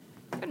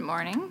Good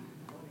morning.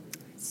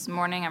 This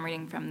morning I'm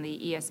reading from the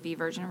ESV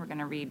version. We're going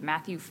to read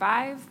Matthew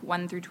 5,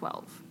 1 through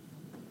 12.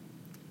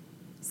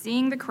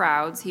 Seeing the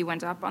crowds, he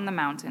went up on the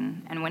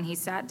mountain, and when he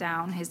sat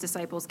down, his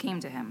disciples came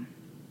to him.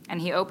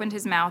 And he opened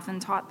his mouth and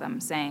taught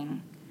them,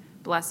 saying,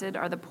 Blessed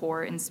are the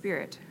poor in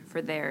spirit,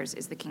 for theirs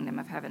is the kingdom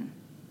of heaven.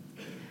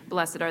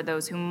 Blessed are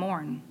those who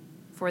mourn,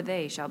 for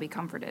they shall be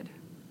comforted.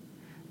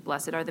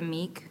 Blessed are the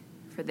meek,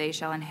 for they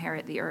shall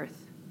inherit the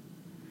earth.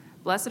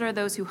 Blessed are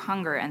those who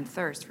hunger and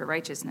thirst for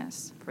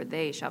righteousness, for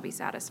they shall be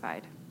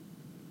satisfied.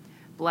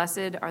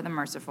 Blessed are the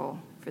merciful,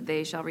 for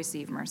they shall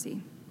receive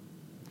mercy.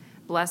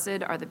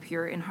 Blessed are the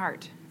pure in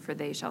heart, for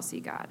they shall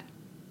see God.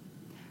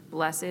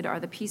 Blessed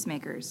are the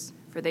peacemakers,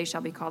 for they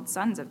shall be called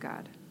sons of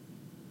God.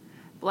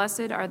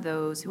 Blessed are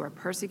those who are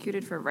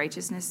persecuted for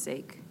righteousness'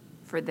 sake,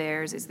 for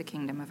theirs is the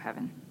kingdom of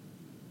heaven.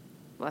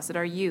 Blessed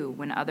are you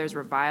when others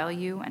revile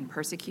you and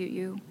persecute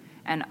you,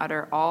 and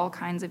utter all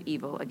kinds of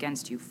evil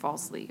against you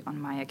falsely on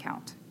my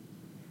account.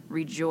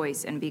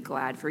 Rejoice and be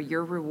glad, for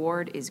your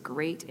reward is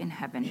great in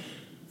heaven,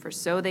 for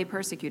so they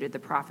persecuted the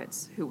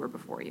prophets who were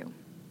before you.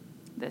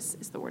 This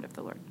is the word of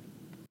the Lord.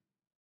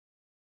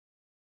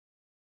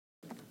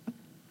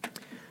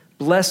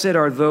 Blessed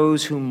are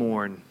those who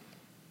mourn,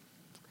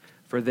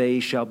 for they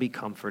shall be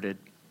comforted.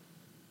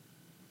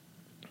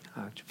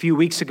 A few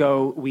weeks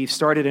ago, we've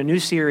started a new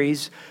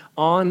series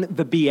on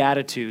the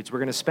Beatitudes. We're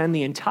going to spend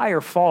the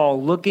entire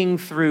fall looking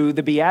through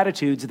the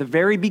Beatitudes, the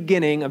very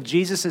beginning of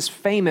Jesus'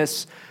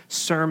 famous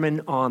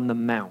Sermon on the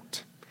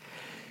Mount.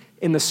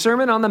 In the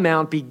Sermon on the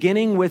Mount,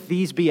 beginning with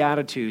these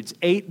Beatitudes,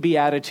 8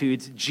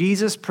 Beatitudes,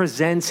 Jesus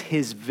presents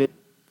his vision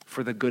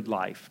for the good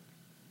life.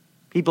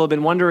 People have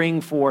been wondering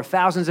for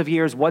thousands of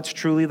years, what's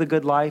truly the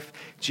good life?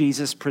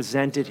 Jesus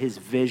presented his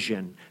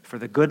vision for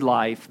the good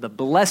life, the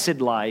blessed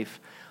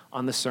life,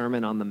 on the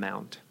Sermon on the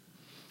Mount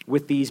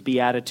with these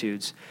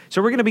Beatitudes.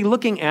 So we're going to be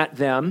looking at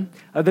them.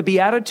 The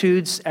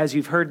Beatitudes, as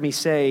you've heard me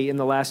say in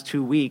the last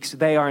 2 weeks,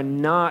 they are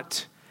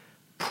not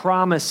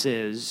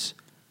promises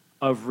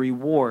of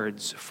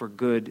rewards for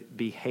good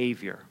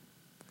behavior.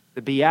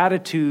 The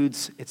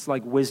Beatitudes, it's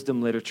like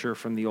wisdom literature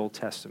from the Old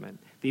Testament.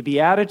 The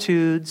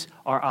Beatitudes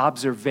are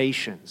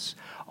observations,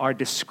 are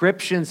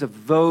descriptions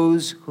of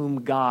those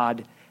whom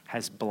God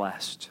has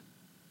blessed.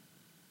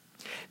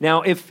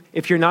 Now, if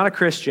you're not a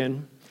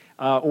Christian,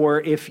 or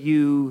if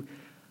you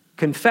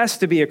confess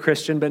to be a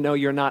Christian, but no,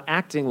 you're not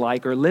acting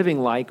like or living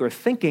like or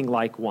thinking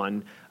like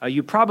one,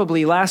 you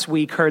probably last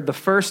week heard the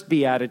first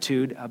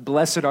beatitude,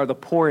 blessed are the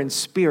poor in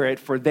spirit,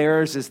 for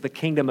theirs is the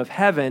kingdom of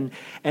heaven,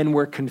 and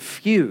we're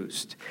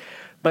confused.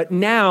 But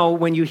now,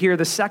 when you hear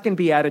the second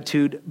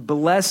beatitude,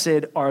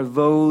 blessed are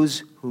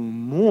those who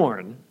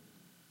mourn,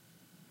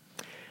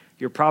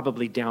 you're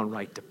probably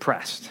downright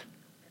depressed.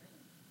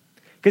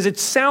 Because it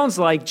sounds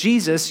like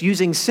Jesus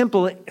using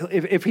simple,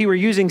 if he were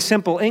using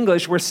simple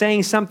English, we're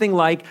saying something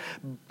like,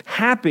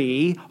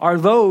 happy are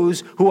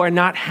those who are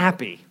not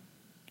happy.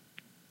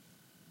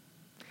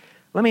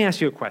 Let me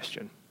ask you a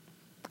question.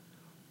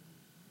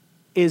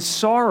 Is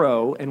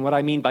sorrow, and what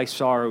I mean by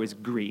sorrow is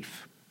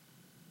grief,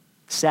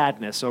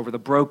 sadness over the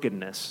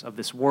brokenness of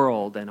this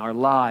world and our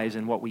lives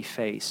and what we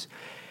face,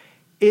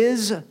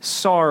 is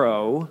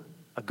sorrow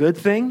a good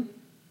thing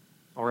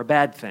or a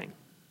bad thing?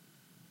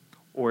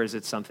 Or is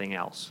it something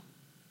else?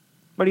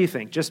 What do you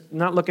think? Just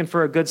not looking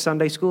for a good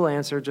Sunday school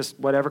answer, just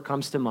whatever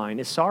comes to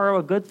mind. Is sorrow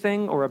a good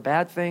thing or a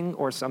bad thing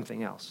or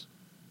something else?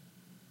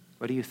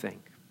 What do you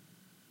think?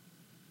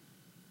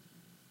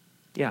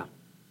 Yeah.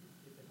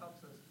 If it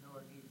helps us know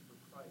our need for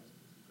Christ,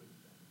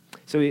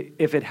 it's a good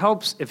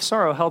thing. So if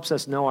sorrow helps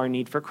us know our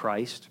need for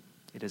Christ,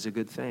 it is a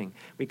good thing.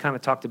 We kind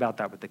of talked about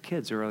that with the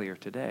kids earlier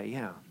today,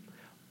 yeah.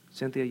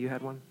 Cynthia, you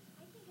had one?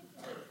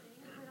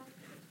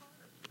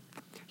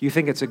 You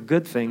think it's a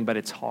good thing, but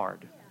it's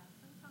hard.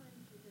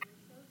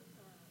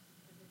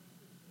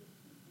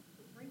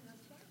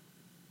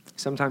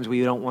 Sometimes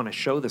we don't want to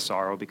show the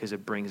sorrow because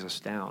it brings us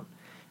down.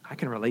 I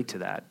can relate to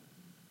that.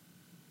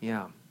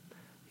 Yeah.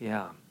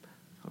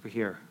 Over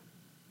here.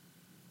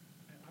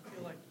 I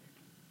feel like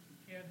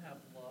you can't have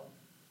love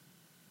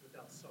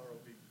without sorrow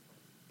being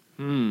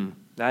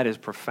present. That is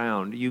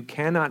profound. You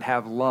cannot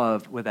have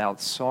love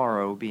without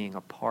sorrow being a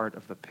part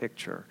of the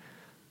picture.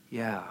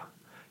 Yeah.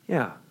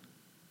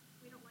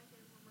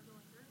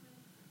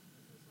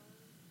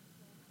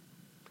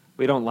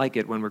 We don't like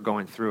it when we're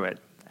going through it.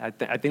 I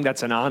think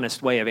that's an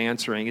honest way of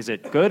answering. Is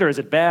it good or is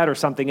it bad or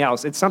something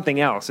else? It's something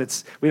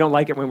else. We don't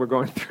like it when we're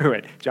going through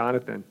it.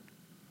 Jonathan.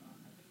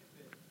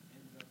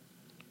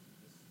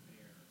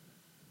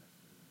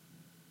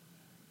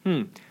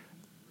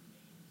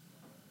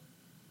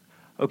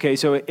 Okay,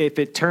 so if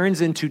it turns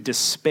into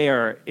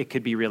despair, it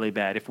could be really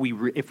bad if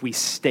we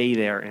stay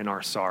there in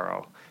our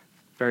sorrow.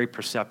 Very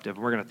perceptive.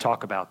 We're going to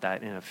talk about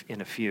that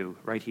in a few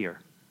right here.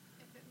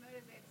 If it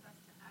motivates us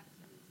to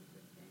action, it's a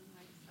good thing.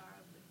 Like sorrow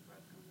for the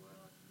broken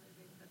world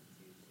motivates us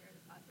to share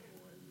the possible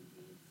world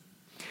needs.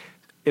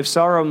 If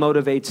sorrow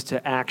motivates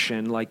to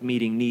action, like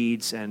meeting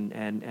needs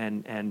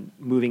and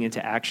moving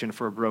into action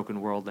for a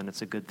broken world, then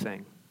it's a good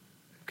thing.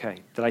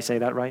 Okay, did I say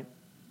that right?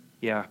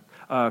 Yeah.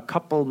 A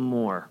couple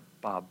more,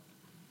 Bob.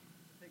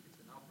 I think it's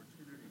an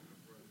opportunity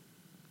for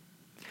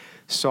growth.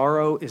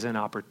 Sorrow is an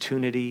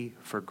opportunity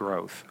for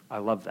growth. I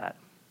love that.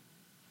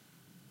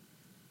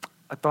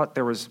 I thought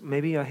there was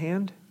maybe a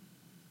hand.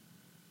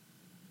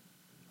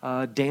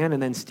 Dan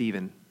and then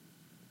Stephen.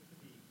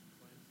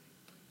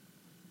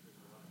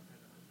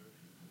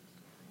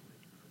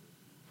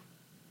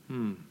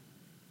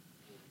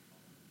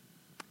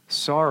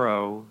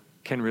 Sorrow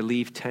can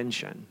relieve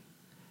tension.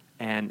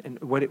 And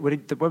what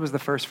was the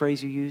first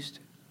phrase you used?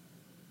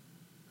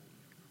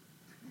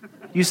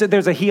 You said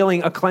there's a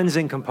healing, a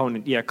cleansing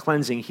component. Yeah,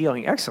 cleansing,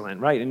 healing. Excellent,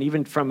 right. And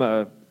even from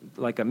a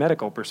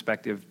medical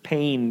perspective,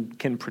 pain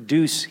can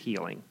produce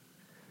healing.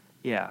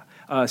 Yeah.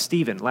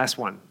 Stephen, last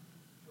one.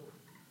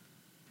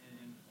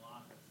 And a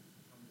lot of us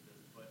come to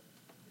this, but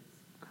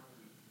it's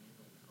how we handle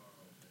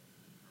sorrow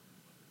that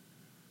determines whether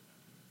it's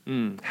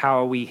good or bad.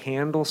 How we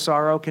handle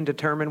sorrow can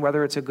determine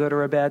whether it's a good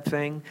or a bad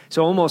thing.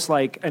 So almost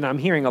like, and I'm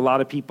hearing a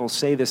lot of people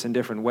say this in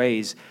different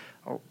ways,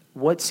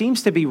 what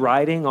seems to be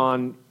riding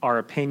on our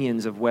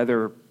opinions of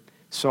whether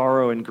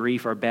sorrow and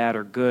grief are bad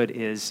or good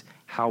is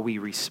how we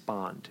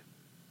respond.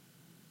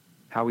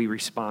 How we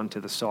respond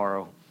to the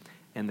sorrow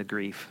and the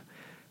grief.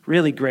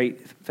 Really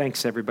great.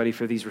 Thanks, everybody,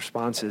 for these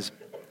responses.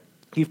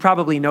 You've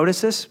probably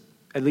noticed this.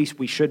 At least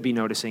we should be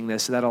noticing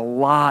this, that a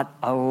lot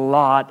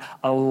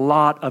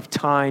of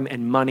time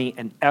and money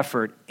and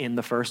effort in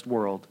the first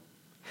world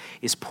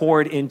is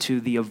poured into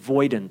the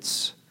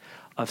avoidance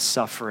of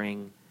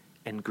suffering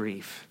and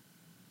grief.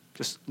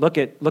 Just look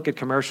at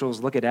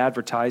commercials, look at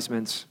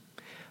advertisements.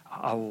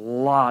 A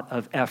lot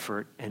of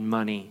effort and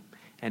money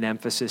and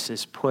emphasis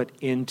is put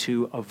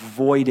into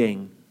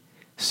avoiding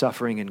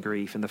suffering and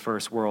grief in the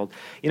first world.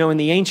 You know, in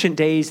the ancient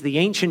days, the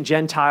ancient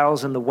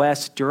Gentiles in the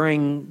West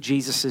during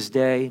Jesus'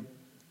 day,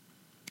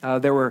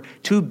 there were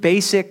two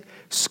basic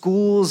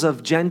schools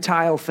of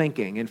Gentile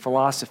thinking and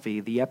philosophy,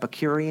 the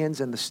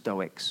Epicureans and the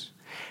Stoics.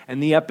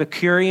 And the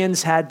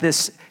Epicureans had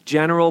this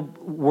general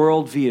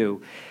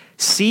worldview: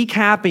 seek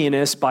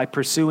happiness by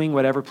pursuing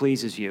whatever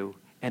pleases you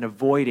and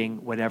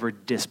avoiding whatever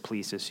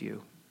displeases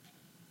you.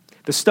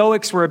 The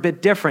Stoics were a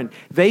bit different.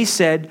 They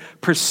said,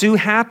 pursue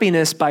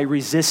happiness by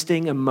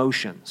resisting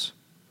emotions.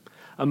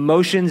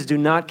 Emotions do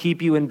not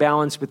keep you in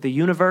balance with the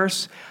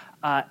universe.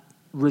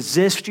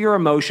 Resist your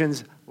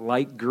emotions,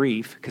 like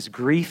grief, because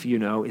grief, you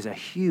know, is a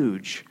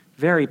huge,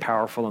 very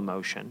powerful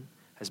emotion,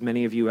 as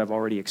many of you have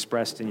already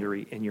expressed in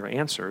your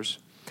answers.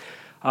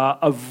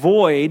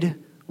 Avoid,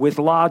 with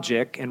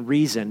logic and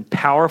reason,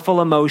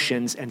 powerful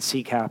emotions and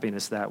seek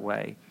happiness that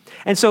way.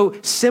 And so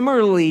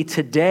similarly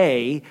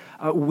today,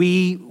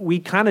 we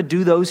kind of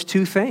do those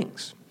two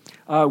things.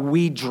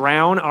 We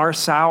drown our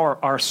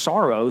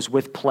sorrows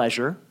with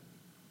pleasure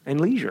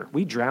and leisure.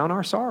 We drown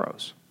our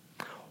sorrows.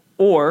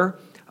 Or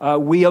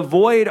we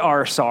avoid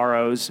our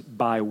sorrows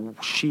by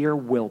sheer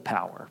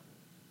willpower.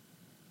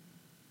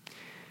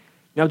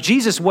 Now,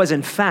 Jesus was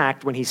in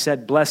fact, when he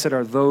said, blessed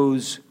are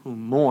those who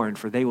mourn,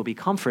 for they will be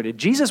comforted,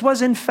 Jesus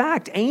was in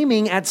fact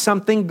aiming at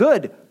something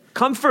good,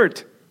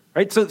 comfort,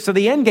 right? So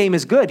the end game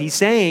is good. He's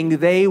saying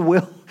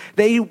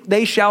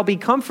they shall be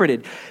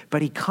comforted.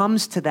 But he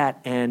comes to that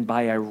end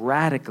by a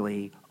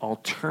radically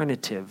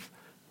alternative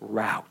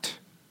route: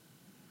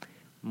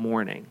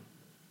 mourning.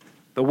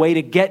 The way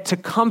to get to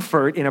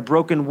comfort in a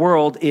broken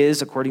world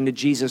is, according to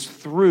Jesus,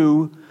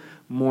 through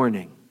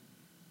mourning.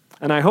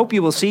 And I hope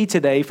you will see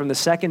today from the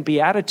second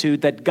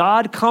beatitude that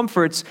God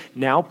comforts,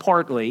 now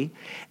partly,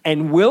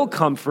 and will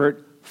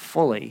comfort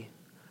fully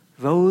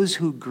those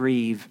who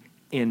grieve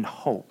in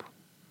hope.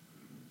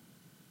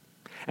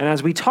 And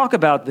as we talk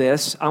about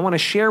this, I want to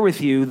share with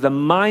you the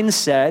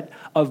mindset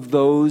of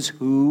those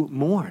who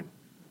mourn,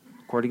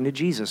 according to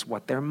Jesus,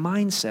 what their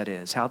mindset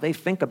is, how they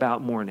think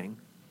about mourning.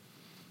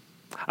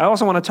 I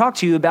also want to talk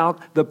to you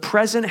about the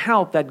present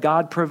help that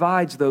God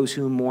provides those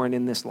who mourn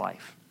in this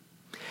life.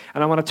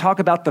 And I want to talk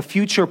about the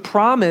future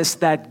promise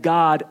that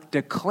God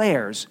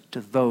declares to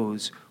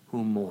those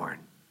who mourn.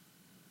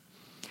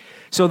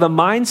 So the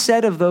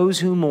mindset of those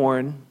who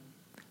mourn,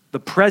 the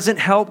present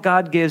help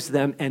God gives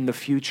them, and the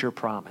future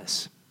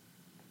promise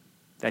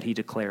that he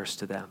declares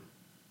to them.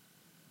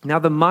 Now,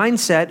 the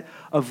mindset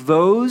of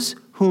those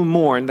who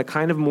mourn, the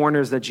kind of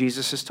mourners that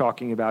Jesus is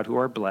talking about who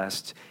are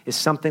blessed, is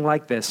something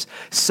like this: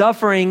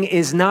 suffering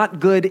is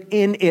not good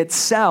in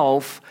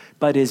itself,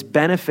 but is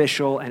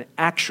beneficial and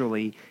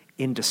actually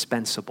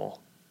indispensable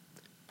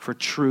for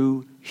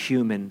true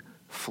human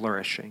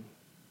flourishing.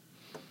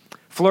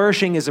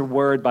 Flourishing is a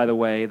word, by the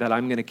way, that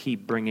I'm going to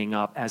keep bringing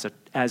up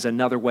as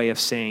another way of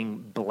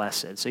saying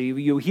blessed. So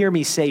you hear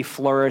me say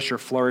flourish or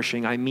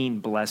flourishing, I mean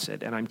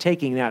blessed. And I'm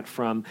taking that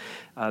from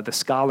the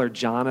scholar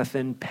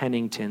Jonathan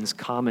Pennington's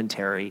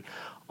commentary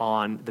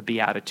on the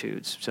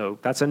Beatitudes. So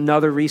that's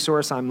another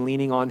resource I'm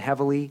leaning on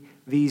heavily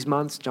these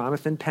months.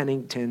 Jonathan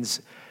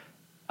Pennington's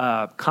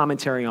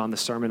commentary on the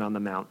Sermon on the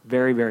Mount.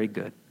 Very, very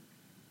good.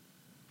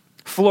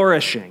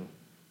 Flourishing,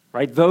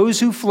 right? Those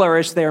who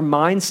flourish, their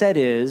mindset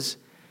is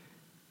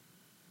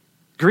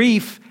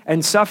Grief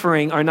and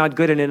suffering are not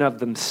good in and of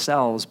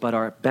themselves, but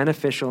are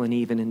beneficial and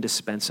even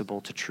indispensable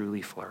to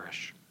truly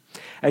flourish.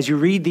 As you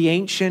read the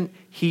ancient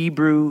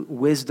Hebrew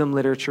wisdom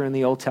literature in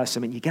the Old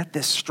Testament, you get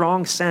this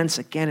strong sense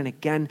again and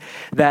again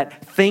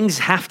that things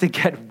have to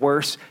get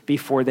worse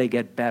before they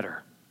get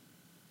better.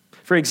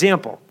 For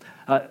example,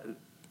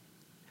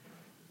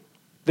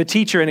 the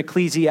teacher in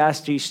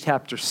Ecclesiastes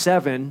chapter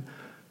 7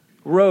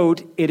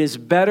 wrote, "It is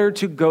better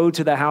to go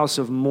to the house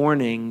of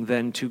mourning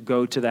than to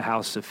go to the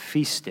house of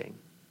feasting.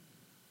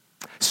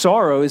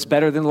 Sorrow is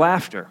better than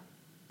laughter,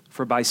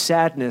 for by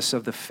sadness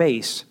of the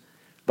face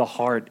the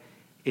heart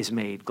is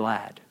made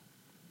glad."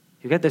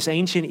 You get this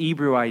ancient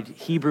Hebrew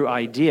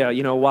idea,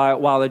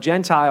 while the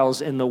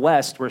Gentiles in the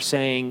West were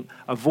saying,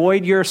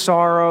 avoid your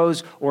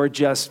sorrows or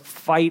just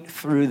fight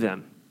through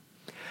them.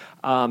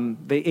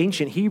 The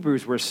ancient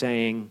Hebrews were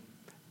saying,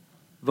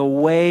 the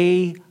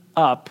way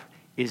up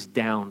is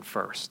down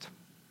first.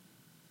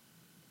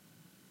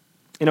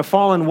 In a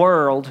fallen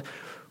world,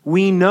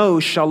 we know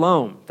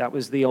shalom. That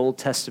was the Old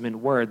Testament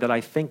word that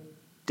I think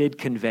did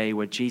convey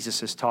what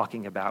Jesus is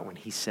talking about when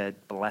he said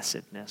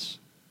blessedness,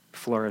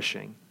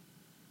 flourishing.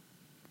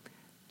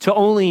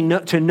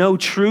 To know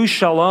true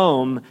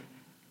shalom,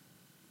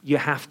 you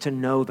have to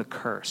know the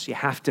curse. You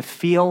have to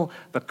feel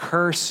the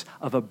curse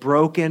of a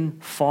broken,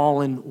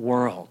 fallen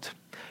world.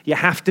 You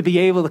have to be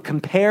able to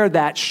compare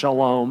that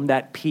shalom,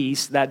 that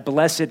peace, that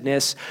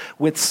blessedness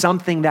with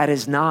something that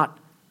is not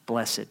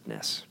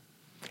blessedness.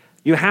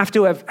 You have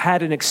to have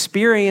had an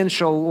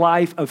experiential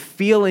life of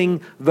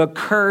feeling the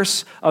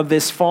curse of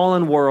this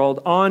fallen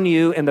world on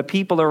you and the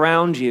people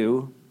around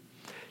you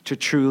to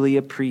truly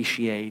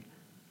appreciate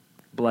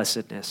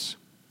blessedness.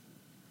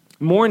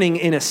 Mourning,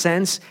 in a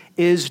sense,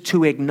 is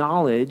to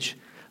acknowledge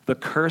the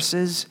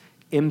curse's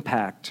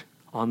impact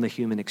on the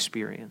human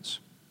experience.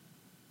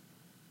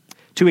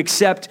 To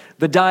accept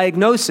the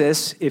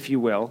diagnosis, if you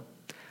will,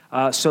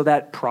 so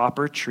that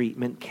proper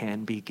treatment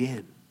can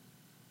begin.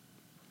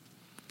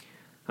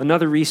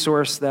 Another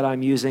resource that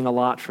I'm using a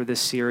lot for this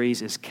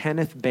series is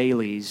Kenneth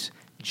Bailey's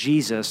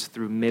Jesus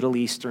Through Middle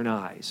Eastern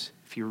Eyes.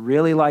 If you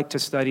really like to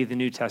study the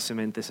New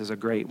Testament, this is a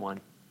great one.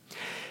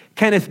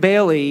 Kenneth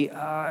Bailey,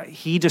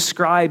 he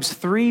describes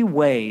 3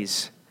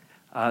 ways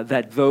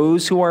that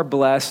those who are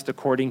blessed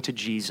according to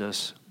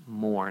Jesus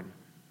mourn.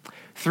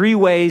 3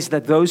 ways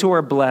that those who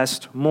are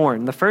blessed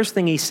mourn. The first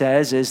thing he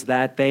says is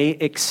that they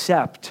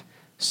accept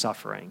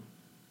suffering.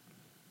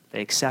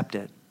 They accept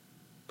it.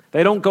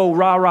 They don't go,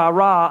 rah, rah,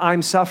 rah,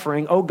 I'm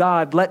suffering. Oh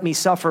God, let me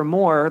suffer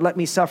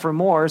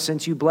more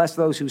since you bless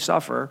those who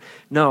suffer.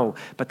 No,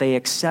 but they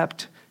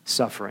accept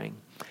suffering.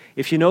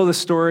 If you know the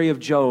story of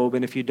Job,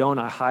 and if you don't,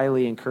 I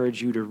highly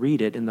encourage you to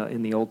read it in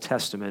the Old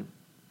Testament.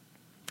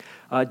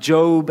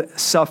 Job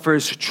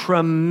suffers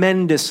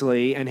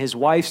tremendously, and his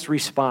wife's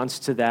response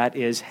to that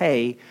is,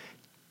 hey,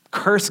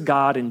 curse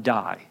God and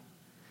die.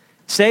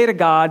 Say to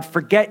God,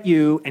 forget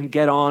you, and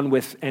get on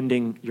with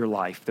ending your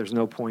life. There's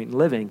no point in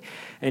living.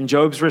 And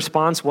Job's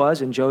response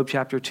was, in Job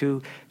chapter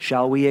 2,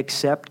 shall we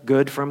accept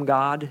good from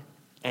God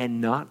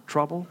and not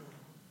trouble?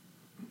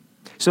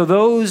 So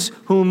those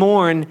who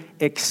mourn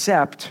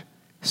accept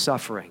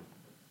suffering.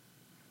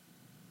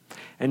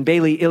 And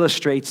Bailey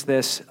illustrates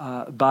this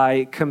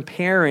by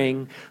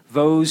comparing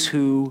those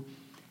who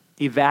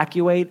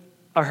evacuate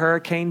a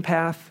hurricane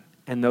path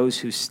and those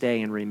who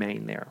stay and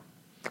remain there.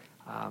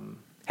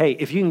 Hey,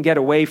 if you can get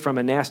away from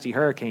a nasty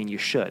hurricane, you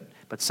should.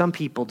 But some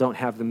people don't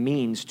have the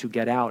means to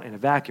get out and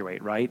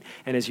evacuate, right?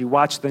 And as you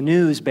watch the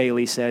news,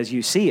 Bailey says,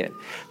 you see it.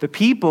 The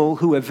people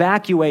who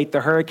evacuate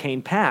the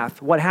hurricane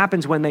path, what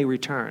happens when they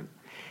return?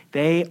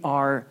 They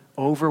are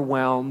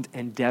overwhelmed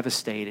and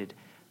devastated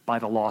by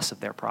the loss of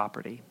their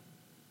property.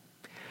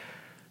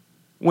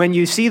 When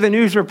you see the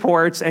news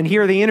reports and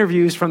hear the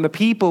interviews from the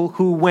people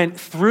who went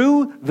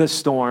through the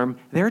storm,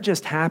 they're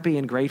just happy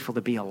and grateful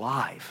to be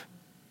alive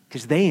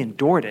because they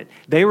endured it.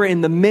 They were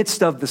in the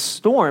midst of the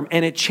storm,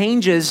 and it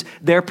changes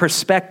their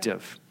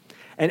perspective.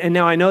 And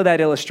now I know that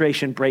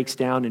illustration breaks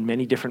down in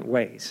many different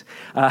ways.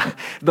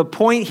 The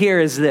point here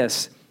is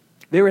this.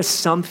 There is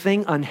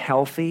something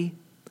unhealthy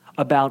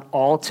about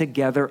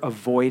altogether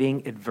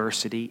avoiding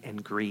adversity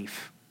and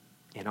grief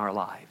in our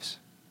lives.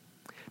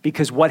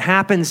 Because what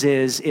happens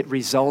is it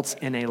results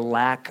in a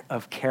lack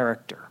of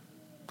character.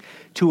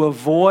 To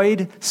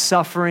avoid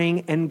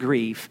suffering and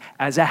grief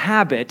as a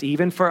habit,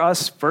 even for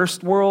us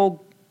first world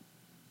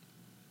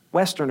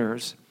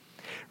Westerners,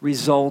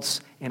 results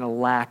in a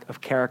lack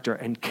of character.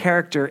 And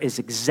character is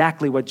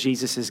exactly what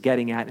Jesus is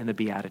getting at in the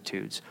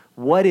Beatitudes.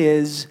 What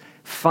is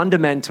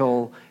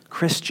fundamental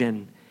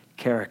Christian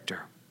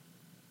character?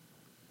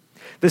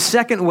 The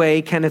second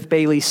way Kenneth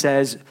Bailey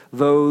says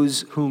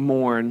those who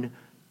mourn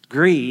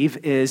grieve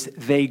is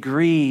they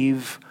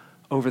grieve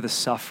over the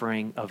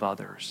suffering of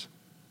others,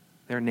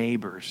 their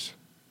neighbors,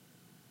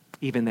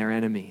 even their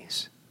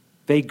enemies.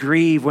 They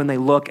grieve when they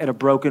look at a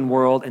broken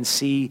world and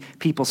see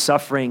people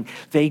suffering.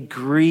 They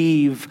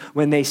grieve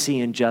when they see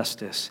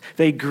injustice.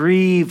 They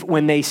grieve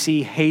when they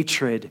see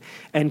hatred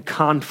and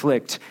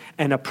conflict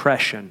and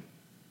oppression.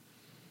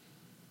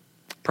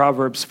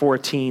 Proverbs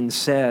 14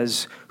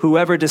 says,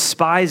 "Whoever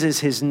despises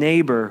his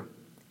neighbor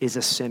is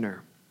a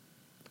sinner,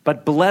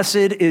 but blessed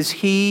is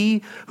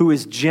he who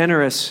is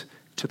generous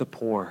to the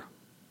poor."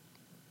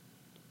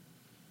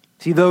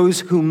 See,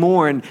 those who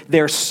mourn,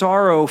 their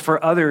sorrow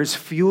for others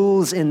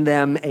fuels in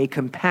them a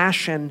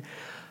compassion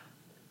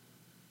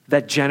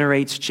that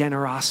generates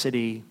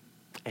generosity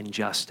and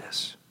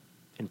justice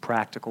in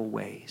practical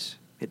ways.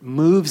 It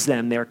moves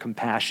them, their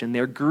compassion,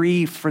 their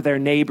grief for their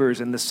neighbors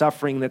and the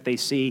suffering that they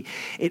see.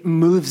 It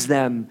moves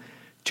them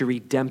to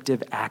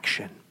redemptive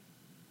action.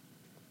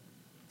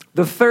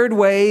 The third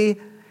way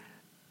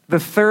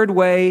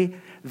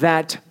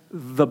that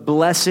the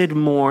blessed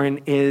mourn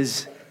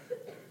is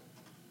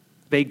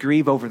they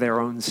grieve over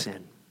their own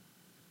sin.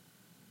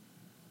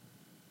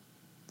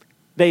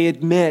 They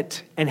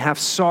admit and have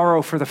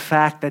sorrow for the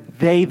fact that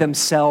they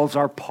themselves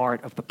are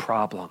part of the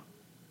problem.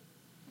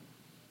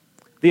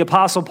 The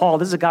Apostle Paul,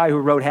 this is a guy who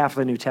wrote half of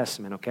the New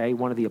Testament, okay?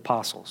 One of the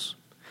apostles.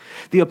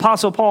 The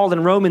Apostle Paul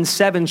in Romans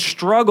 7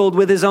 struggled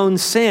with his own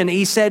sin.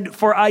 He said,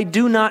 "For I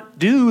do not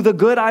do the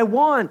good I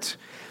want,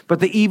 but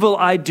the evil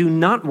I do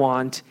not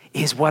want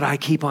is what I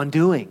keep on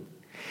doing."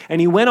 And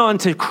he went on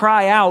to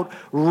cry out,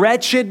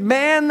 "Wretched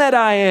man that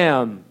I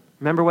am."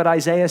 Remember what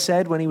Isaiah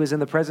said when he was in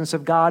the presence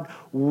of God?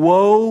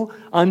 "Woe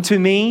unto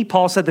me."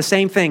 Paul said the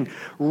same thing.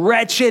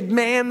 "Wretched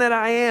man that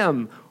I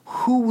am.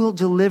 Who will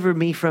deliver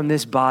me from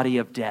this body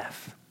of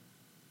death?"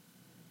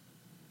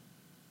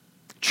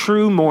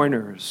 True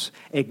mourners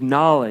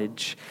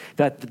acknowledge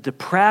that the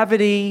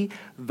depravity,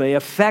 the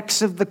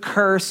effects of the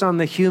curse on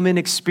the human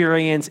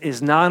experience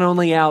is not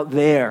only out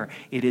there,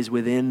 it is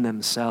within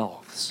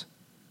themselves.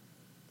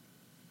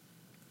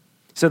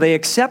 So they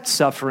accept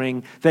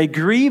suffering, they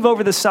grieve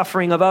over the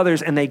suffering of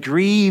others, and they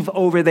grieve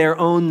over their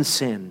own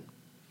sin.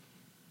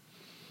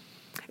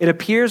 It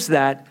appears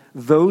that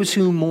those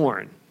who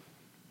mourn,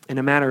 in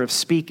a manner of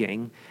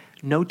speaking,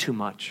 know too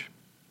much.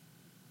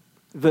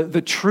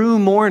 The true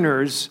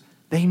mourners,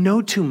 they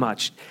know too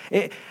much.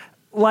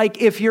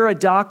 Like if you're a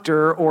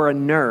doctor or a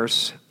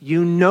nurse,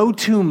 you know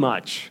too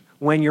much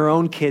when your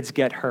own kids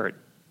get hurt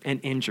and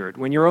injured.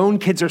 When your own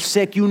kids are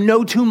sick, you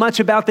know too much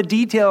about the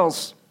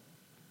details.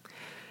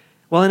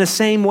 Well, in a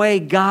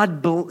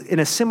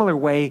similar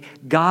way,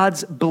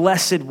 God's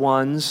blessed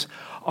ones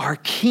are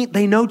keen.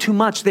 They know too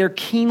much. They're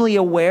keenly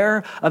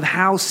aware of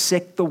how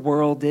sick the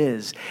world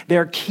is.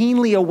 They're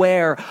keenly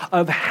aware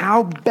of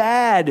how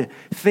bad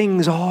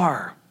things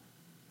are.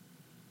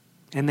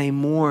 And they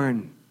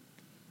mourn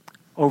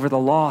over the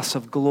loss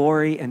of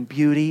glory and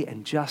beauty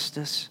and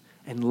justice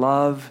and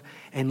love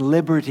and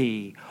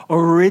liberty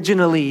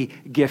originally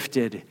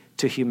gifted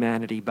to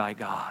humanity by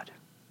God.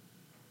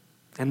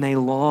 And they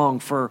long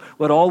for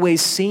what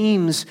always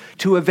seems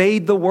to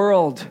evade the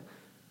world,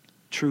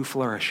 true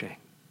flourishing.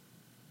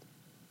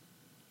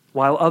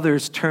 While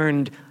others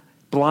turned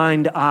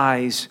blind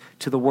eyes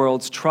to the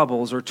world's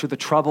troubles or to the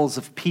troubles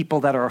of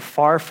people that are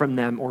far from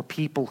them or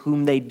people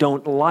whom they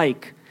don't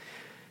like,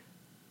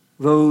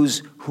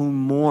 those who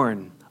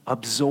mourn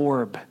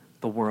absorb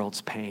the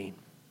world's pain.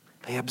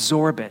 They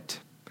absorb it.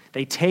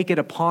 They take it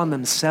upon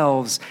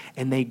themselves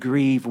and they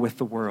grieve with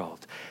the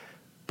world,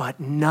 but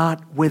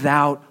not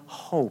without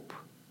hope.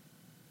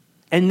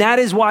 And that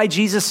is why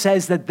Jesus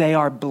says that they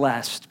are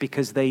blessed,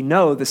 because they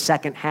know the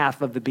second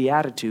half of the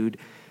Beatitude,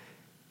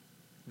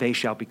 they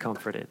shall be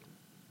comforted.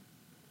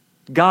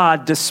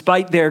 God,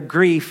 despite their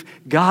grief,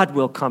 God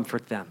will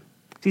comfort them.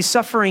 See,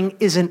 suffering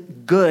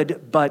isn't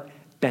good, but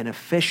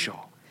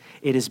beneficial.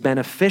 It is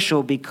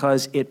beneficial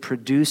because it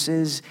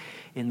produces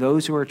in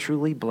those who are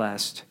truly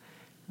blessed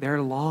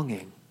their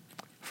longing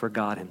for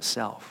God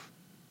himself.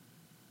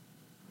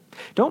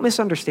 Don't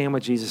misunderstand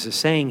what Jesus is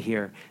saying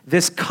here.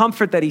 This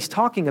comfort that he's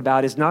talking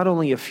about is not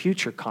only a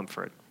future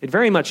comfort. It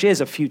very much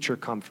is a future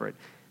comfort.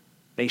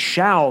 They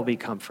shall be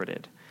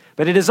comforted.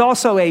 But it is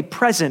also a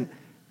present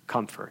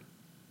comfort.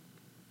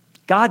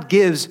 God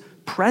gives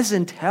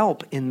present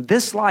help in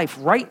this life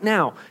right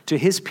now to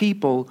his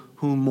people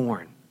who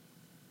mourn.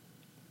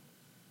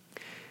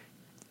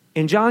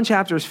 In John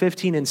chapters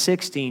 15 and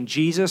 16,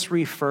 Jesus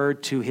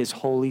referred to his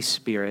Holy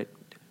Spirit.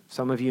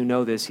 Some of you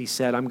know this. He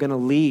said, "I'm going to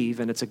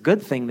leave, and it's a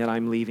good thing that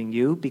I'm leaving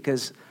you,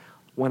 because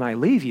when I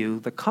leave you,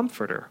 the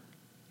Comforter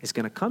is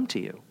going to come to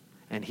you.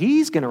 And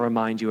he's going to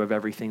remind you of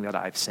everything that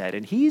I've said.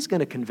 And he's going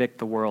to convict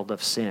the world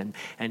of sin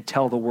and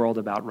tell the world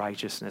about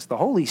righteousness. The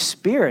Holy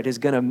Spirit is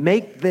going to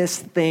make this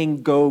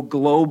thing go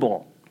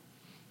global,"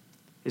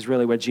 is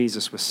really what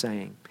Jesus was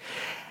saying.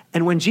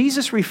 And when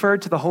Jesus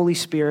referred to the Holy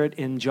Spirit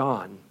in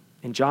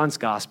John's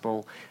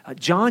gospel,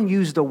 John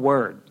used a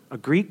word, a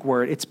Greek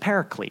word. It's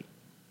paraclete.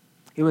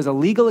 It was a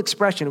legal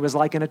expression. It was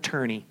like an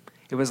attorney.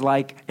 It was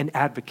like an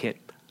advocate,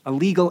 a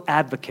legal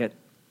advocate.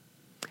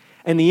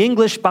 And the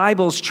English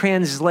Bibles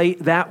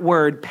translate that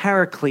word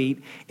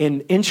paraclete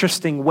in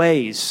interesting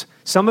ways.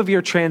 Some of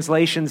your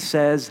translations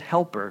says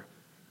helper,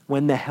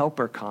 when the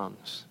helper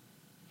comes.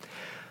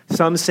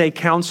 Some say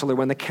counselor,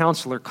 when the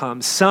counselor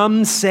comes.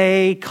 Some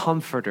say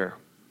comforter,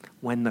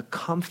 when the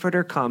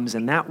comforter comes.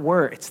 And that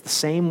word, it's the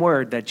same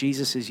word that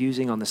Jesus is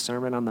using on the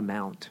Sermon on the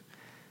Mount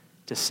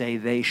to say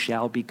they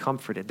shall be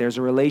comforted. There's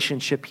a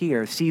relationship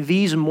here. See,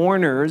 these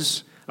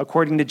mourners,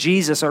 according to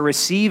Jesus, are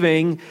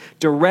receiving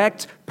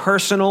direct,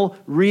 personal,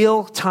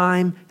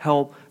 real-time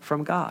help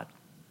from God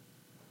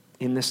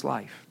in this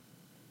life.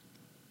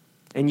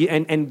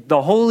 And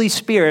the Holy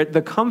Spirit,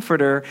 the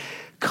Comforter,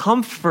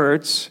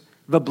 comforts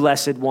the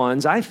blessed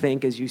ones, I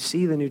think, as you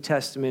see the New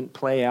Testament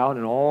play out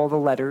in all the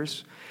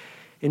letters,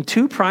 in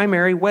two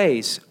primary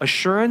ways: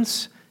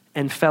 assurance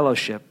and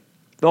fellowship.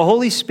 The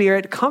Holy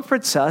Spirit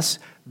comforts us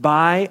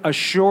by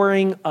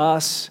assuring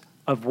us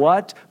of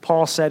what?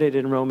 Paul said it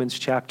in Romans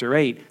chapter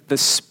 8. The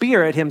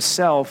Spirit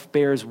himself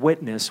bears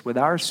witness with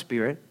our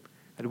spirit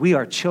that we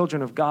are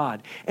children of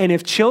God. And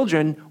if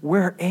children,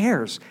 we're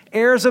heirs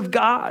of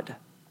God.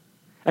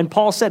 And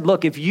Paul said,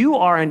 look, if you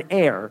are an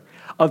heir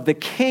of the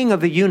King of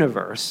the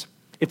universe,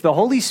 if the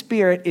Holy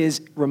Spirit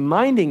is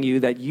reminding you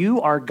that you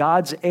are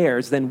God's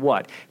heirs, then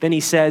what? Then he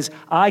says,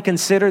 I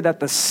consider that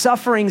the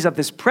sufferings of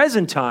this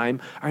present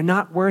time are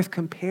not worth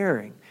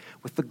comparing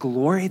with the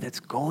glory that's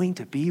going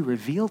to be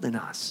revealed in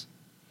us.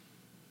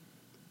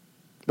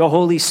 The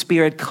Holy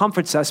Spirit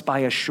comforts us by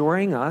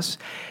assuring us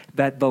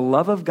that the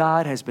love of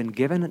God has been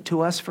given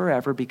to us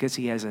forever because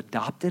he has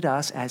adopted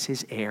us as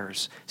his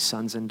heirs,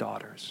 sons and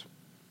daughters.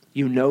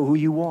 You know who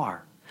you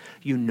are.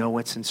 You know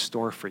what's in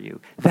store for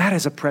you. That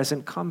is a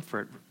present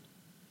comfort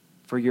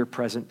for your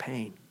present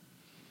pain.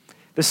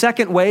 The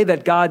second way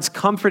that God's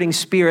comforting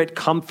Spirit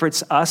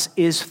comforts us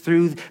is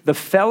through the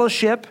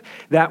fellowship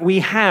that we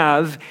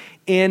have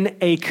in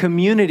a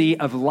community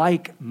of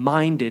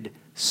like-minded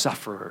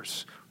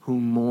sufferers who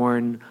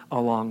mourn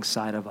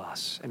alongside of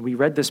us. And we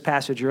read this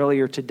passage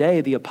earlier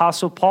today. The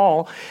Apostle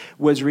Paul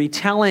was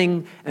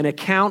retelling an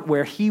account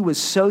where he was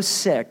so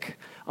sick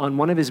on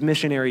one of his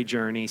missionary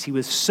journeys. He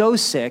was so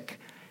sick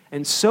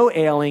and so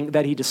ailing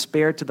that he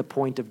despaired to the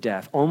point of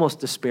death, almost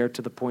despaired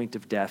to the point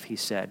of death, he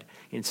said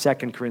in 2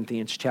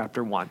 Corinthians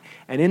chapter 1.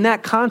 And in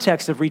that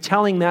context of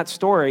retelling that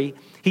story,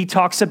 he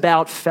talks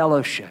about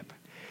fellowship.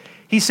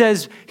 He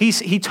says,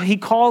 he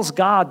calls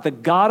God the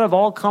God of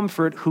all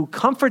comfort who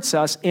comforts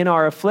us in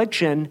our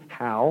affliction.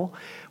 How?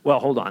 Well,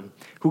 hold on.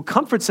 Who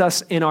comforts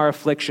us in our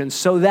affliction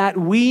so that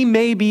we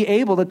may be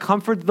able to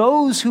comfort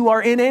those who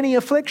are in any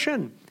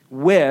affliction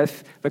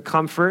with the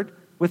comfort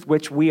with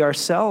which we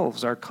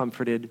ourselves are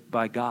comforted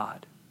by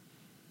God.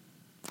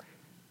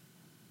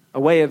 A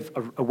way of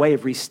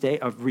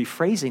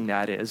rephrasing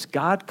that is,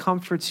 God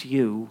comforts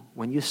you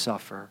when you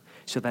suffer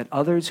so that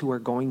others who are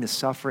going to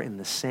suffer in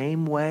the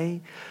same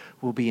way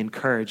will be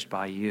encouraged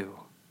by you.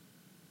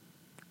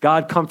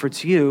 God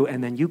comforts you,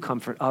 and then you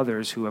comfort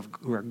others who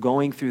are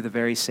going through the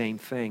very same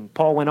thing.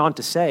 Paul went on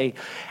to say,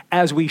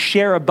 as we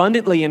share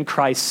abundantly in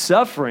Christ's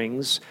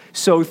sufferings,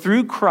 so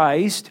through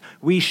Christ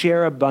we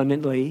share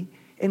abundantly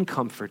in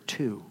comfort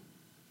too.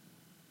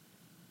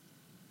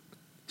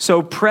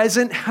 So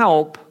present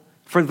help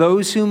for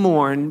those who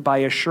mourn by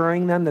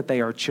assuring them that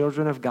they are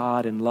children of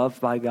God and loved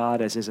by God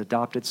as his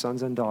adopted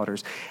sons and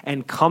daughters,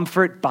 and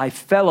comfort by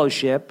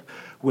fellowship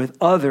with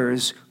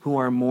others who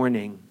are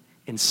mourning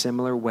in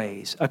similar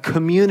ways. A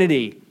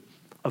community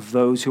of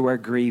those who are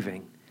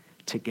grieving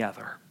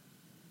together.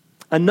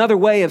 Another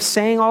way of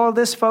saying all of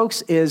this,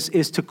 folks,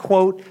 is to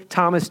quote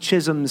Thomas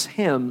Chisholm's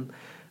hymn.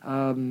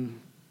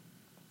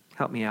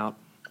 Help me out.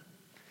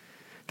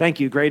 Thank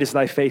you, great is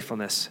thy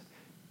faithfulness.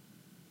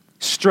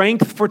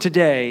 Strength for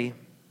today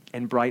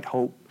and bright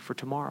hope for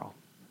tomorrow,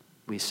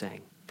 we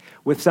sing.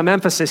 With some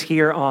emphasis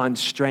here on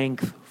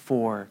strength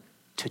for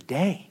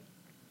today.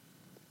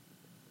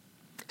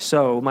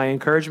 So my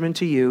encouragement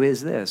to you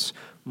is this: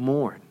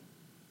 mourn,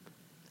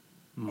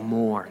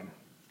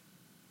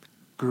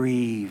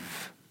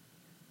 grieve,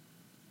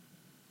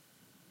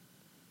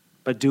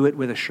 but do it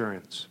with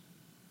assurance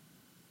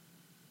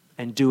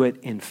and do it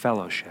in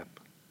fellowship.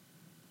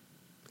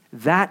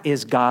 That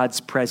is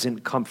God's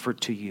present comfort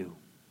to you.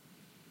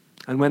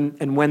 And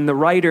when the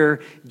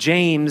writer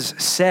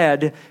James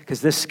said,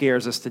 because this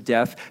scares us to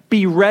death,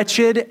 be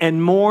wretched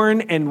and mourn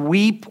and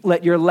weep,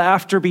 let your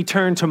laughter be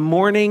turned to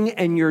mourning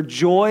and your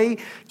joy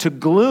to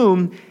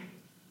gloom,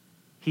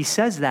 he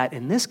says that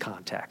in this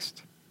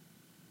context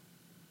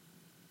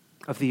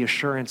of the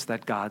assurance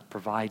that God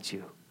provides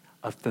you,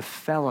 of the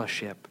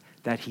fellowship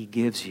that he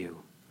gives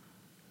you.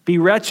 Be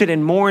wretched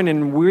and mourn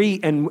and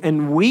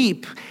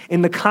weep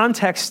in the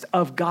context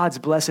of God's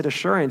blessed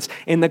assurance,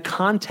 in the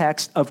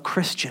context of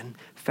Christian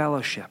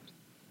fellowship.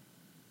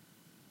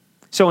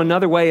 So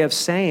another way of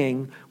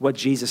saying what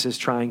Jesus is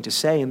trying to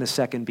say in the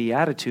second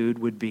beatitude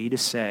would be to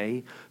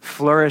say,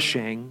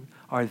 flourishing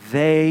are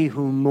they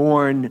who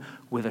mourn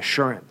with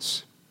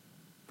assurance,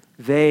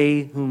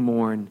 they who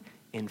mourn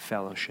in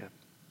fellowship.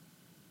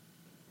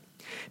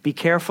 Be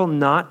careful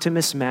not to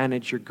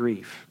mismanage your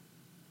grief.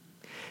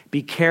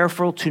 Be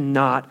careful to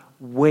not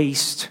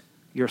waste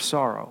your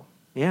sorrow.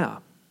 Yeah.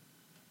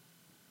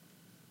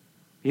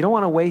 You don't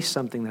want to waste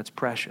something that's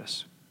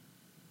precious.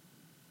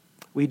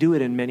 We do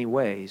it in many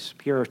ways.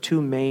 Here are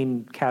two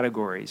main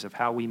categories of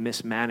how we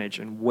mismanage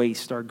and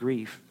waste our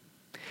grief.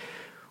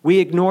 We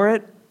ignore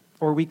it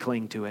or we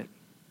cling to it.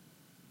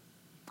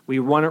 We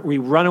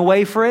run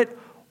away for it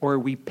or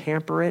we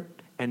pamper it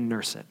and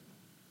nurse it.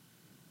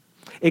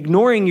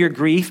 Ignoring your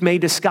grief may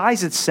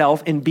disguise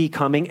itself in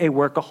becoming a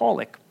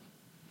workaholic.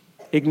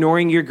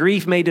 Ignoring your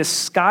grief may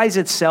disguise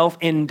itself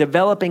in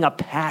developing a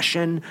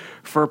passion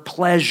for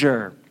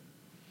pleasure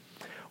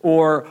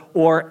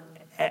or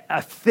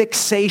a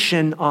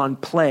fixation on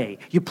play.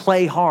 You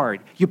play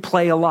hard. You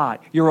play a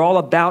lot. You're all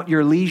about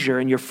your leisure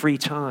and your free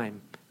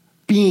time,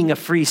 being a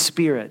free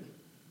spirit.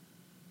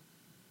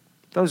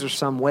 Those are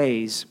some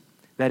ways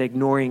that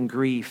ignoring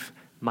grief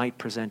might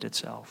present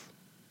itself.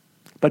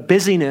 But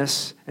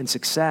busyness and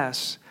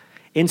success,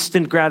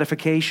 instant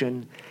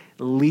gratification,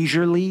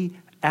 leisurely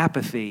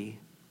apathy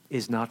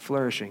is not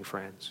flourishing,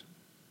 friends.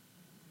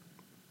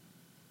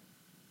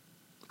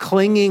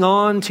 Clinging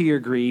on to your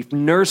grief,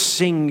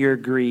 nursing your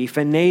grief,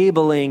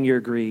 enabling your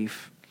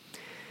grief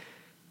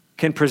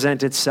can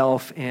present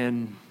itself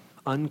in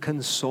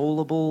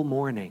unconsolable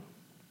mourning.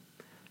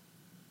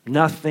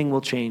 Nothing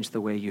will change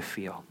the way you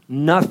feel.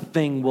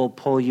 Nothing will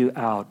pull you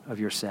out of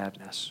your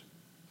sadness.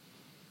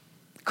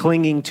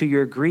 Clinging to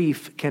your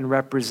grief can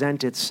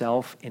represent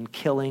itself in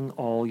killing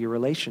all your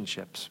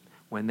relationships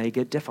when they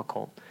get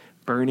difficult,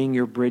 burning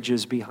your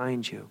bridges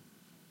behind you,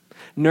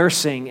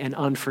 nursing an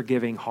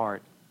unforgiving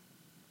heart,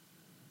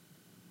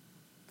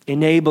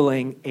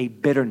 enabling a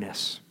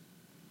bitterness,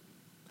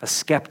 a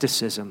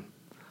skepticism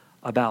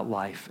about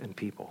life and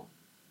people.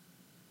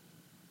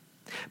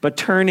 But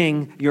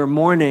turning your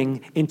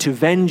mourning into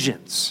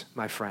vengeance,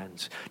 my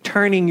friends,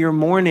 turning your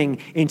mourning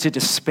into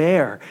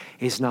despair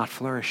is not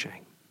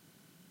flourishing.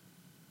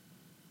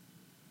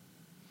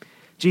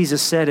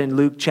 Jesus said in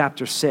Luke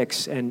chapter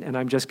 6, and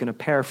I'm just going to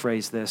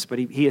paraphrase this, but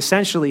he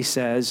essentially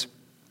says,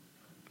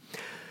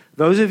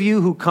 those of you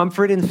who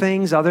comfort in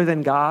things other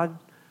than God,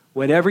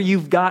 whatever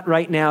you've got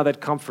right now that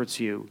comforts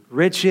you,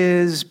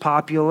 riches,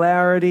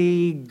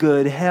 popularity,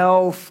 good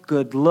health,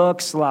 good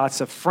looks,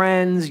 lots of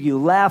friends, you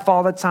laugh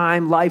all the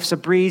time, life's a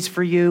breeze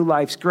for you,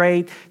 life's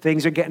great,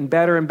 things are getting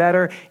better and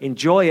better,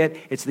 enjoy it,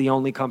 it's the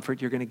only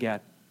comfort you're going to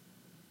get.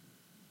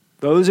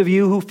 Those of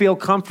you who feel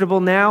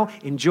comfortable now,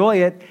 enjoy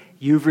it,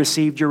 you've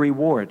received your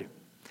reward,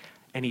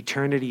 and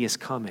eternity is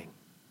coming.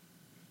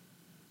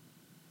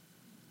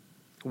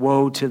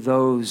 Woe to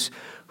those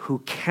who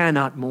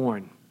cannot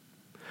mourn.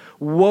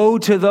 Woe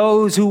to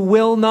those who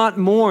will not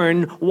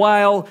mourn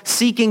while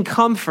seeking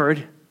comfort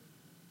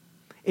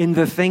in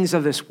the things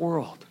of this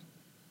world.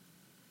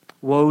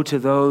 Woe to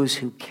those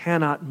who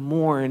cannot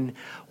mourn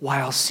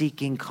while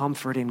seeking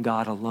comfort in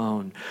God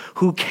alone,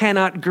 who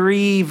cannot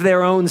grieve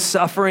their own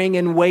suffering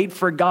and wait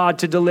for God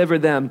to deliver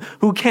them,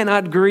 who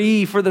cannot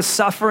grieve for the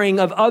suffering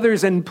of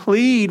others and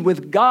plead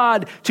with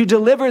God to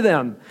deliver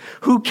them,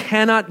 who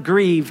cannot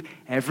grieve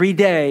every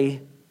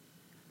day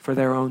for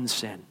their own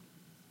sin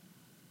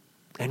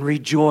and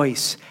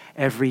rejoice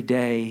every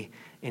day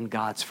in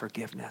God's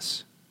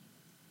forgiveness.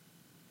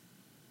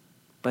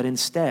 But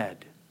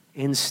instead,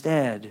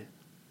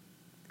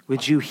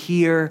 would you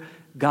hear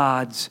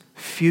God's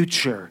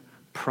future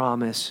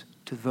promise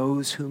to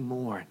those who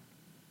mourn?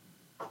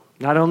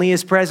 Not only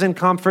his present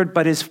comfort,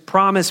 but his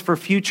promise for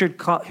future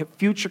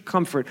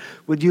comfort.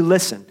 Would you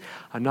listen?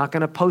 I'm not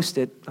going to post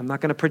it. I'm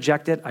not going to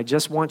project it. I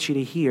just want you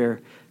to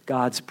hear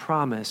God's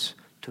promise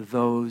to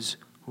those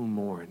who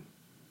mourn.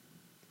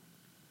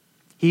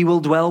 He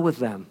will dwell with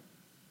them.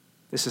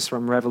 This is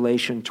from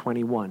Revelation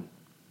 21.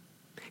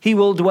 He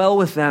will dwell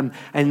with them,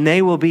 and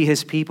they will be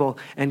his people,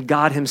 and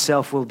God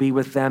himself will be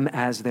with them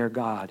as their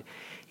God.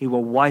 He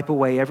will wipe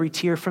away every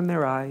tear from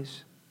their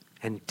eyes,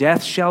 and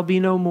death shall be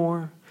no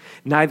more.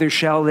 Neither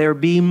shall there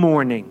be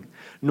mourning,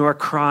 nor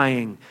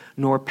crying,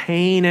 nor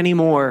pain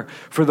anymore,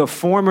 for the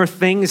former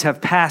things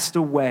have passed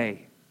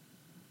away.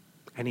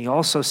 And he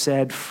also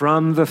said,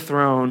 from the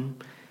throne,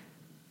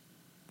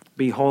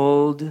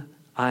 behold,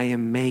 I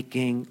am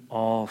making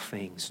all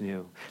things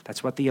new.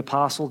 That's what the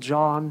Apostle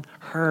John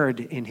heard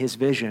in his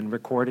vision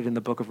recorded in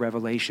the book of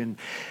Revelation.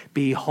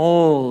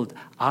 Behold,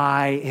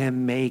 I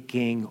am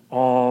making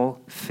all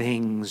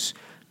things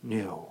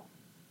new.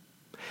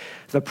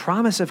 The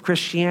promise of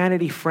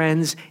Christianity,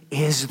 friends,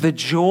 is the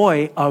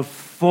joy of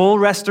full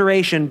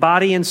restoration,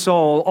 body and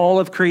soul, all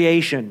of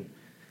creation,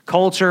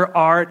 culture,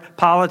 art,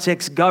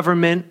 politics,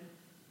 government,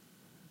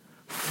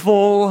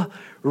 full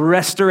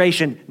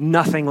restoration,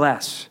 nothing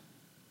less.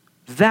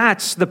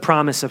 That's the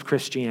promise of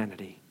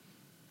Christianity.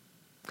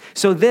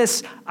 So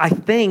this, I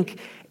think,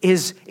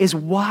 is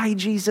why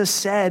Jesus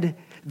said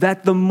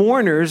that the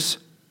mourners,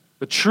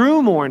 the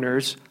true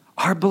mourners,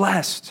 are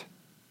blessed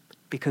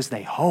because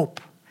they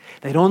hope.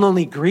 They don't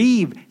only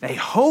grieve, they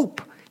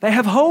hope. They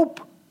have hope.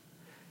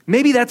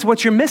 Maybe that's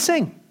what you're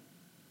missing.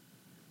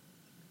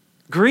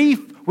 Grief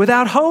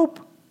without hope.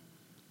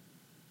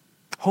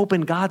 Hope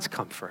in God's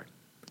comfort.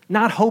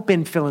 Not hope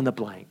in fill in the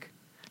blank.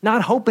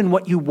 Not hope in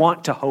what you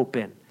want to hope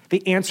in.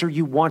 The answer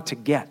you want to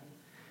get,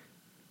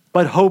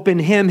 but hope in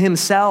him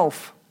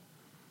himself.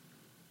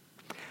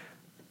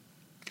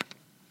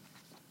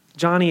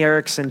 Johnny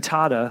Erickson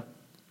Tada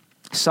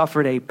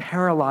suffered a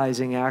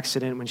paralyzing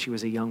accident when she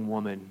was a young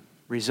woman,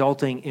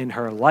 resulting in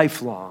her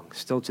lifelong,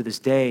 still to this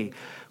day,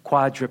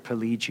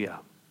 quadriplegia.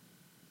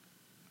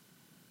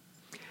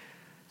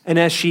 And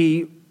as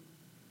she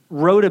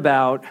wrote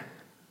about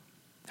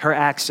her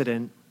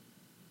accident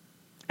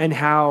and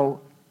how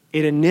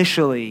it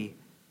initially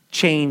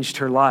changed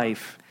her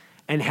life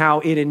and how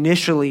it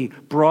initially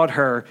brought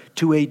her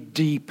to a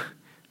deep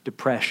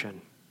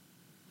depression,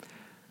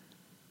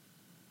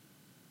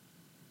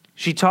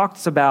 she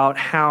talks about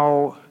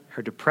how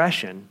her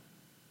depression,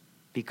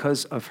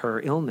 because of her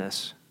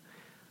illness,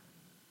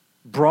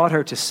 brought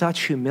her to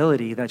such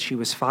humility that she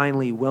was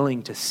finally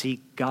willing to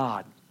seek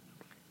God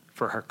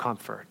for her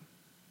comfort.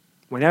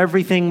 When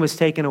everything was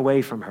taken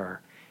away from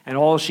her, and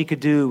all she could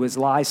do was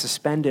lie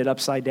suspended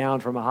upside down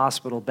from a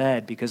hospital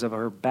bed because of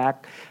her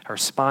back, her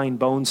spine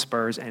bone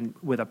spurs, and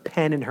with a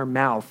pen in her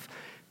mouth,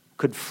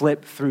 could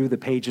flip through the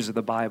pages of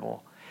the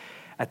Bible.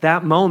 At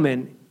that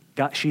moment,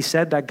 she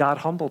said that God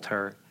humbled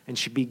her, and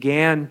she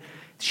began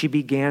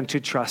to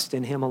trust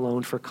in him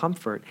alone for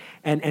comfort.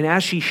 And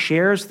as she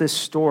shares this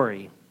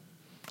story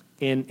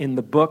in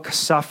the book,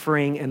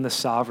 Suffering and the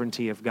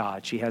Sovereignty of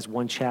God, she has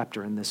one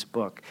chapter in this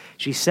book,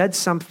 she said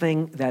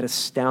something that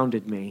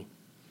astounded me.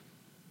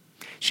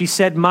 She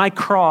said, "My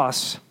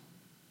cross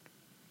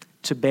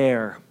to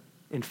bear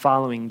in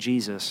following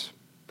Jesus,"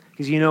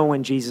 because you know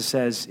when Jesus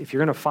says, if you're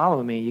going to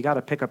follow me, you got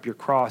to pick up your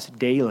cross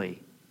daily,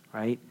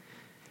 right?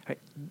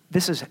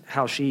 This is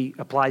how she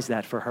applies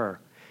that for her.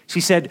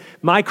 She said,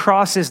 "My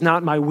cross is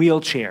not my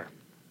wheelchair,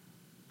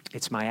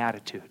 it's my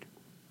attitude."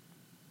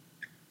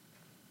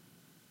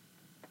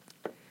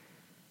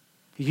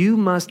 You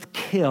must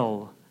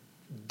kill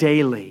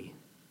daily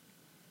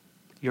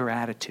your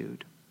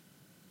attitude.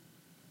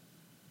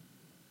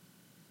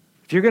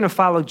 If you're going to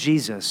follow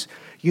Jesus,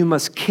 you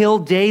must kill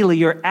daily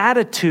your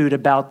attitude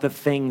about the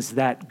things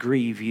that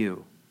grieve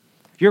you.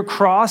 Your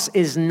cross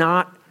is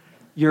not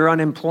your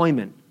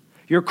unemployment.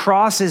 Your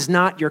cross is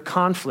not your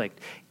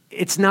conflict.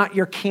 It's not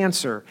your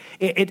cancer.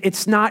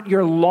 It's not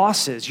your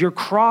losses. Your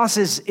cross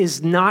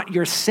is not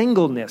your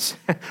singleness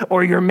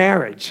or your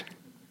marriage.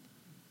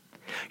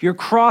 Your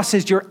cross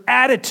is your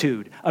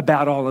attitude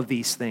about all of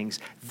these things.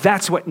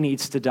 That's what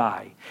needs to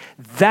die.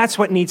 That's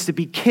what needs to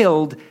be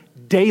killed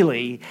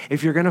daily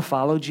if you're going to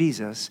follow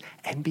Jesus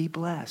and be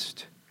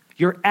blessed.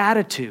 Your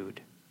attitude,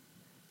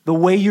 the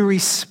way you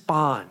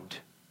respond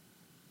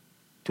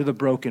to the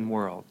broken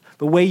world,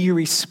 the way you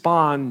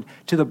respond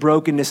to the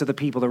brokenness of the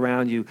people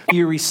around you,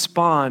 you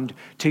respond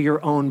to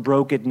your own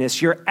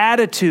brokenness. Your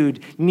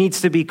attitude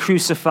needs to be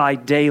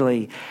crucified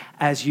daily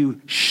as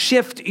you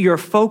shift your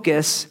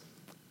focus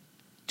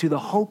to the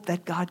hope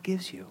that God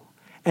gives you.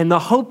 And the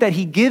hope that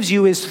he gives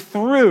you is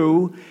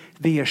through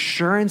the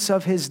assurance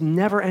of his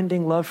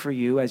never-ending love for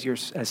you as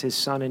his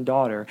son and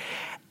daughter,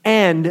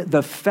 and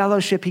the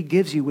fellowship he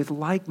gives you with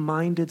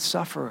like-minded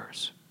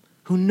sufferers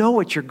who know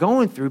what you're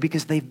going through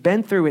because they've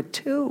been through it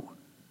too.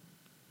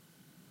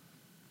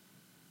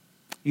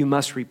 You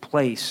must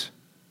replace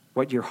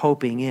what you're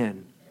hoping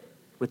in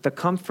with the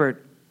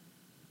comfort,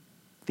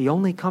 the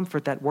only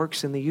comfort that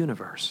works in the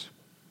universe.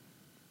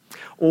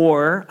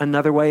 Or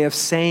another way of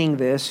saying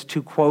this,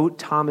 to quote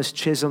Thomas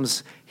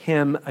Chisholm's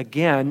hymn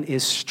again,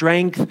 is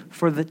strength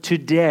for the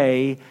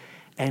today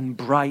and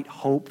bright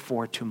hope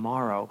for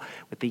tomorrow,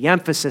 with the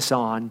emphasis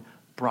on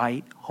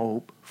bright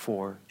hope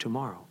for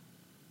tomorrow.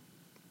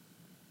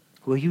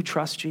 Will you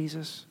trust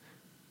Jesus?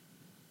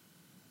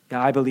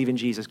 Yeah, I believe in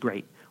Jesus.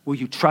 Great. Will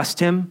you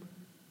trust him?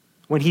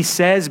 When he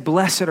says,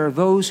 "Blessed are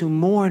those who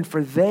mourn,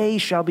 for they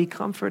shall be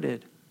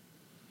comforted."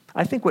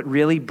 I think what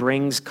really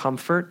brings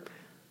comfort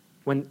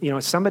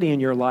when somebody in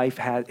your life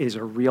is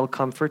a real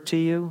comfort to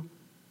you,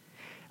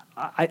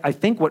 I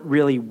think what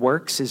really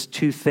works is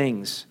two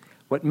things.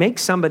 What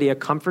makes somebody a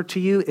comfort to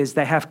you is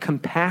they have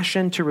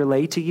compassion to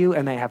relate to you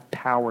and they have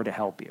power to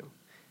help you.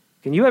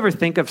 Can you ever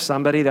think of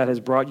somebody that has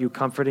brought you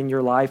comfort in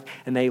your life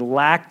and they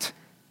lacked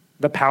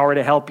the power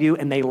to help you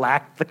and they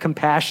lacked the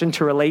compassion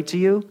to relate to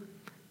you?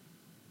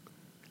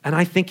 And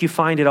I think you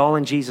find it all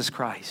in Jesus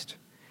Christ.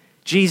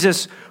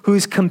 Jesus,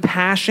 whose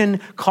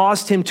compassion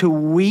caused him to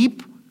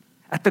weep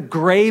at the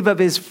grave of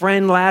his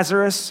friend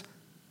Lazarus,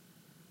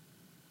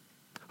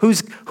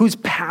 whose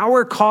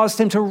power caused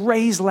him to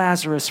raise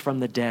Lazarus from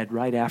the dead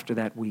right after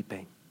that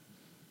weeping.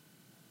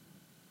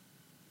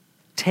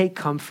 Take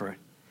comfort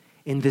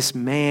in this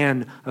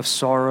man of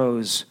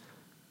sorrows,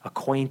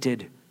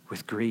 acquainted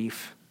with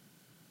grief.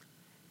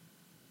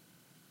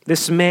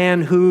 This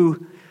man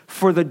who,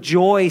 for the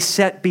joy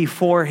set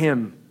before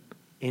him,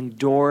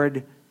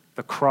 endured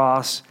the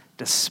cross,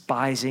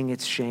 despising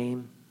its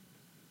shame,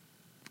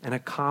 and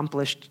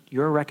accomplished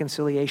your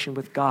reconciliation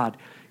with God,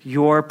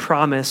 your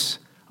promise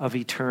of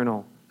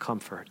eternal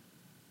comfort.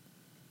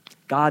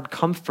 God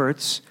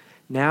comforts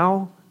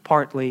now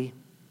partly,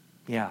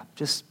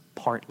 just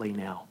partly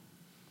now,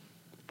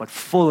 but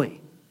fully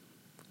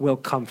will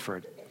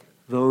comfort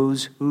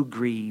those who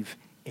grieve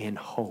in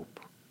hope.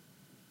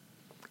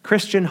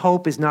 Christian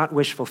hope is not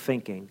wishful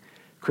thinking.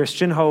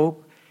 Christian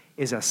hope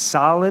is a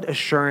solid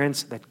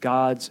assurance that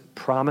God's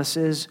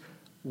promises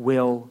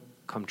will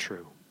come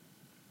true.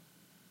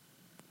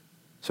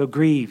 So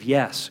grieve,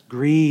 yes,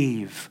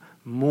 grieve,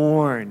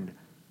 mourn,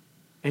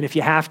 and if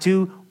you have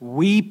to,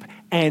 weep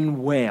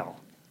and wail.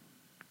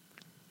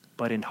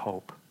 but in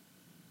hope.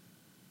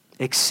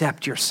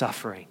 Accept your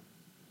suffering.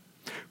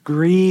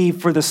 Grieve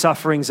for the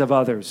sufferings of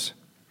others.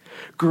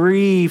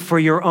 Grieve for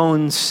your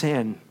own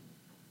sin.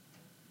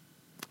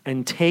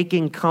 And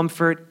taking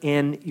comfort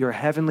in your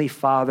heavenly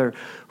Father,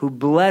 who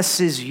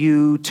blesses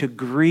you to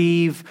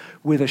grieve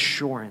with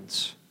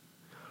assurance,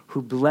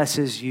 who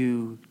blesses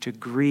you to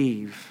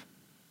grieve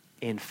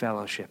in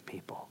fellowship,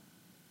 people.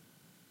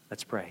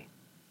 Let's pray.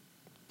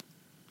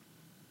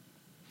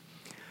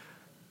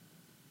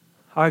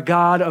 Our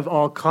God of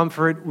all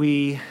comfort,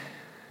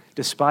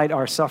 despite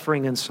our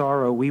suffering and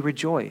sorrow, we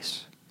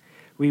rejoice.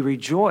 We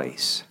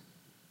rejoice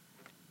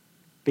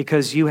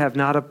because you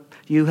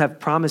have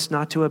promised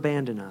not to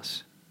abandon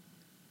us.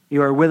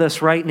 You are with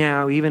us right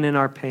now, even in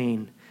our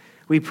pain.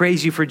 We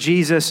praise you for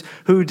Jesus,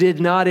 who did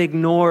not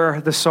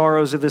ignore the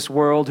sorrows of this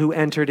world, who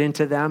entered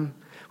into them.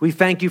 We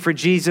thank you for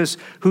Jesus,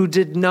 who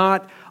did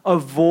not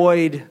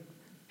avoid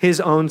his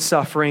own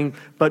suffering,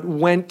 but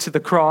went to the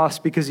cross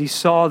because he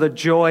saw the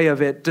joy of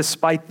it.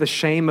 Despite the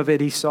shame of it,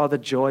 he saw the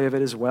joy of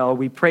it as well.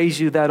 We praise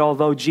you that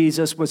although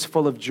Jesus was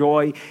full of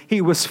joy, he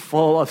was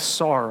full of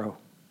sorrow.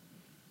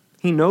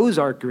 He knows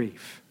our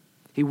grief.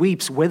 He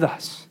weeps with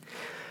us.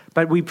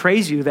 But we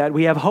praise you that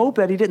we have hope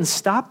that he didn't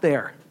stop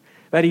there,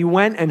 that he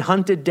went and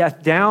hunted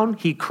death down.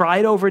 He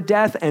cried over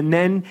death, and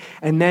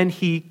then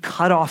he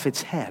cut off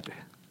its head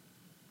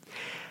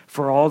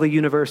for all the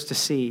universe to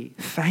see.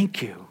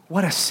 Thank you.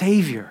 What a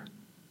Savior.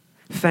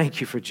 Thank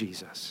you for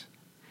Jesus.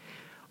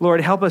 Lord,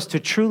 help us to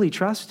truly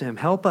trust him.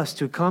 Help us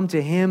to come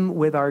to him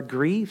with our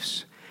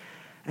griefs,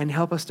 and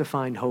help us to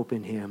find hope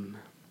in him.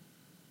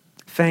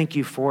 Thank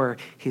you for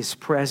his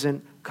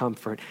present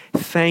comfort.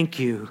 Thank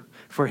you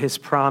for his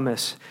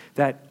promise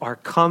that our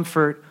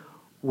comfort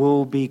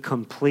will be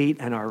complete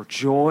and our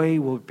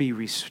joy will be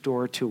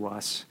restored to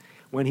us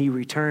when he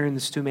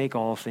returns to make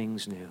all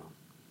things new.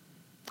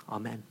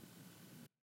 Amen.